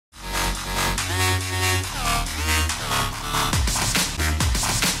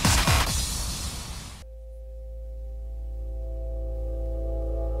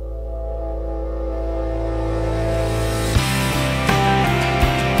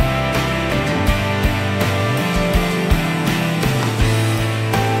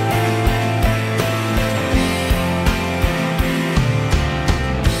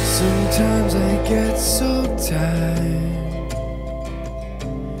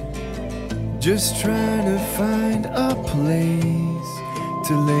Just trying to find a place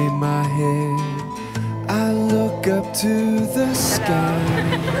to lay my head. I look up to the sky.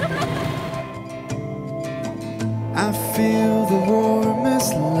 I feel the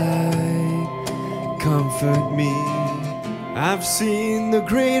warmest light comfort me. I've seen the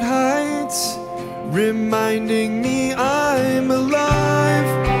great heights reminding me I'm alive.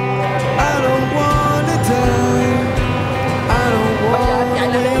 I don't wanna die. I don't wanna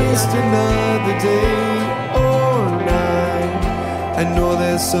waste another day or night. I know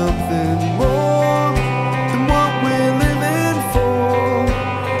there's something more than what we're living for.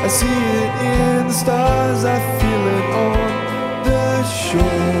 I see it in the stars, I feel it on the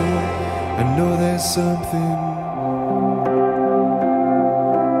shore. I know there's something.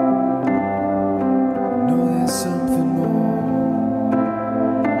 I know there's something more.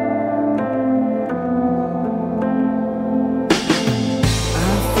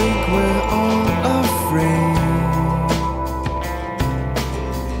 I think we're all afraid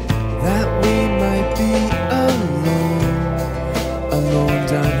that we might be alone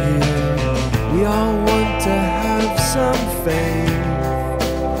down here. We all want to have some faith.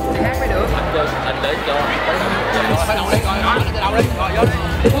 Hát mới được. Anh chơi thành để cho phải đầu đi coi nó từ đầu đi rồi vô đi.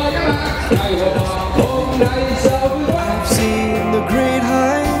 I've seen the great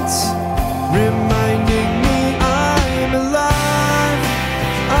heights reminding me I'm alive.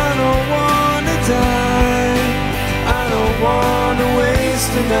 I don't wanna die. I don't wanna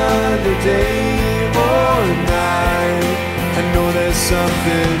waste another day or night. I know there's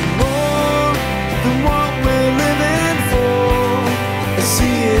something more than what we're living for. I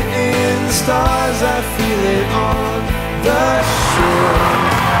see it in the stars, I feel it on the shore.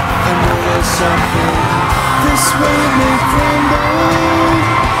 I know there's something. This way may crumble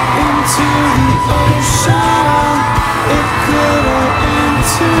into the ocean. It could all end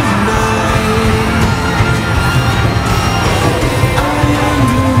tonight. I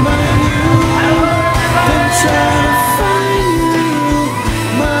undermine you, then try to find you,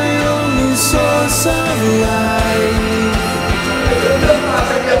 my only source of life.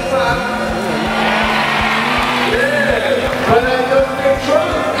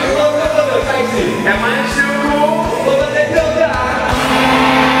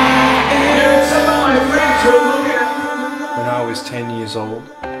 When I was 10 years old,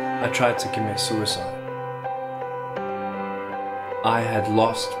 I tried to commit suicide. I had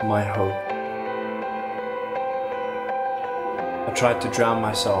lost my hope. I tried to drown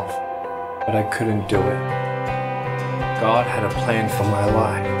myself, but I couldn't do it. God had a plan for my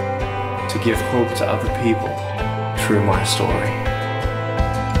life, to give hope to other people through my story.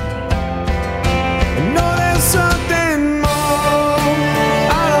 I know there's something more.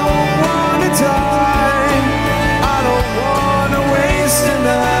 I don't wanna die. I don't wanna waste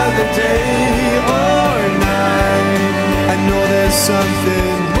another day or night. I know there's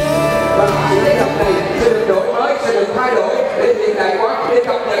something more. Và sự kết hợp này sẽ được đổi mới, sẽ được thay đổi để hiện đại hóa, để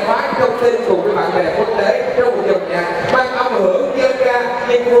cập nhật hóa thông tin cùng với bạn bè quốc tế trong một dòng nhạc mang âm hưởng dân ca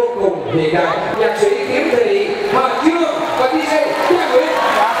nhưng vô cùng hiện đại. Nhạc sĩ